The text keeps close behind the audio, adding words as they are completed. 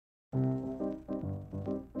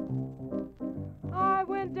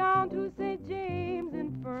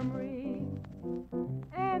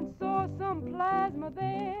plasma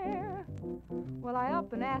there? Well, I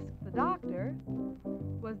up and asked the doctor,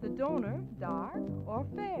 was the donor dark or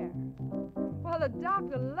fair? Well, the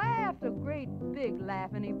doctor laughed a great big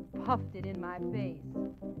laugh, and he puffed it in my face.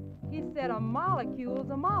 He said a molecule's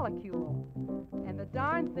a molecule, and the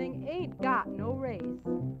darn thing ain't got no race.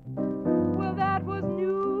 Well, that was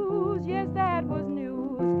news, yes, that was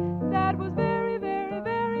news. That was very, very,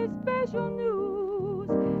 very special news.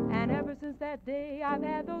 And ever since that day, I've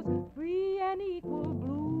had those free and equal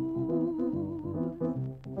blues.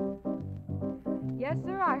 Yes,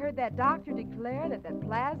 sir, I heard that doctor declare that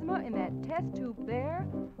plasma in that test tube there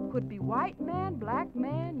could be white man, black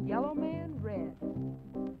man, yellow man, red.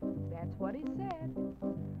 That's what he said.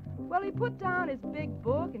 Well, he put down his big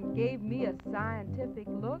book and gave me a scientific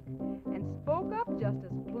look and spoke up just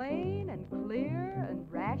as plain and clear and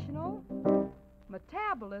rational.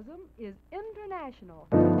 Metabolism is international.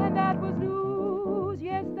 And that was news,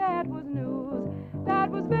 yes, that was news. That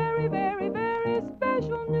was very, very, very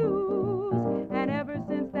special news. And ever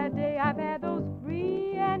since that day, I've had those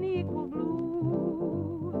free and equal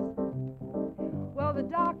blues. Well, the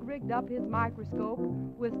doc rigged up his microscope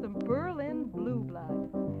with some Berlin blue blood.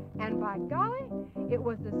 And by golly, it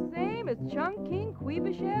was the same as Chungking,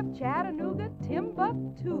 Queebishev, Chattanooga,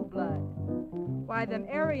 Timbuktu blood. Why, them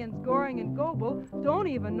Aryans, Goring, and Goebel don't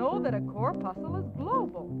even know that a corpuscle is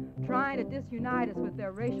global, trying to disunite us with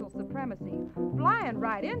their racial supremacy, flying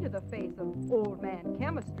right into the face of old man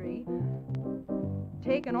chemistry,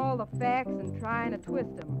 taking all the facts and trying to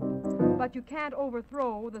twist them. But you can't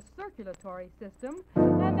overthrow the circulatory system.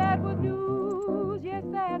 And that was news, yes,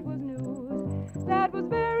 that was news. That was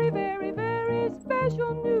very, very, very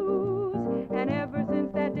special news. And ever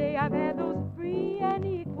since that day, I've had those free and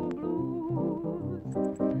equal blues.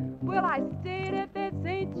 Well, I stayed at that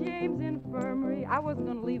St. James Infirmary. I wasn't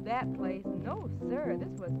going to leave that place. No, sir,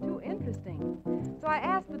 this was too interesting. So I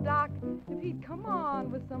asked the doc if he'd come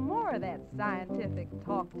on with some more of that scientific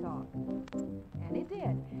talk. And he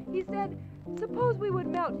did. He said, suppose we would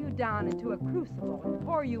melt you down into a crucible and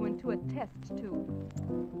pour you into a test tube.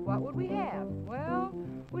 What would we have? Well,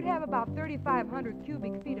 we'd have about 3,500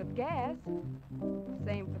 cubic feet of gas.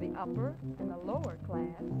 Same for the upper and the lower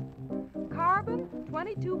class. Carbon,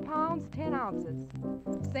 22 pounds, 10 ounces.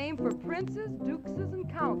 Same for princes, dukes, and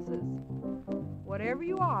counts. Whatever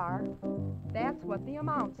you are, that's what the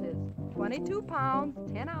amounts is. 22 pounds,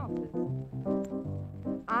 10 ounces.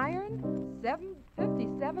 Iron,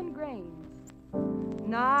 57 grains.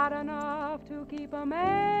 Not enough to keep a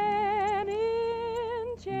man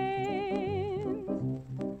in chains.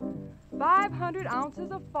 500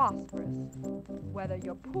 ounces of phosphorus, whether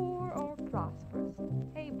you're poor or prosperous.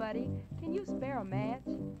 Hey, buddy, can you spare a match?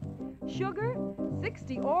 Sugar,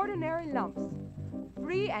 60 ordinary lumps.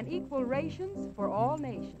 Free and equal rations for all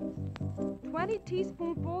nations. 20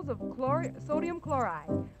 teaspoonfuls of sodium chloride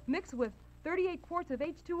mixed with 38 quarts of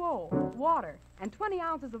H2O, water, and 20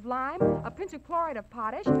 ounces of lime, a pinch of chloride of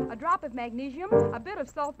potash, a drop of magnesium, a bit of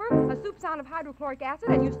sulfur, a soup sound of hydrochloric acid,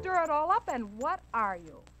 and you stir it all up, and what are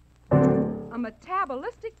you? A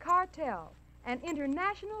metabolistic cartel, an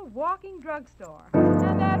international walking drugstore.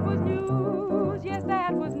 And that was news, yes,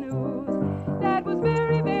 that was news. That was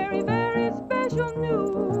very, very, very special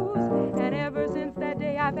news. And ever since that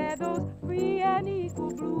day, I've had those free and equal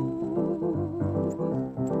blues.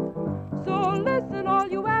 So listen, all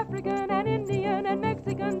you African and Indian and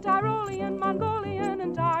Mexican, Tyrolean, Mongolian,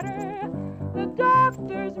 and Tartar. The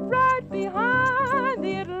doctor's right behind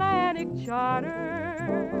the Atlantic Charter.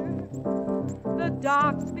 The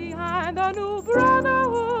doc's behind the new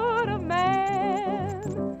brotherhood of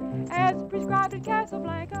man, as prescribed at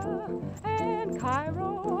Casablanca and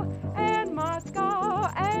Cairo and Moscow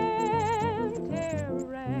and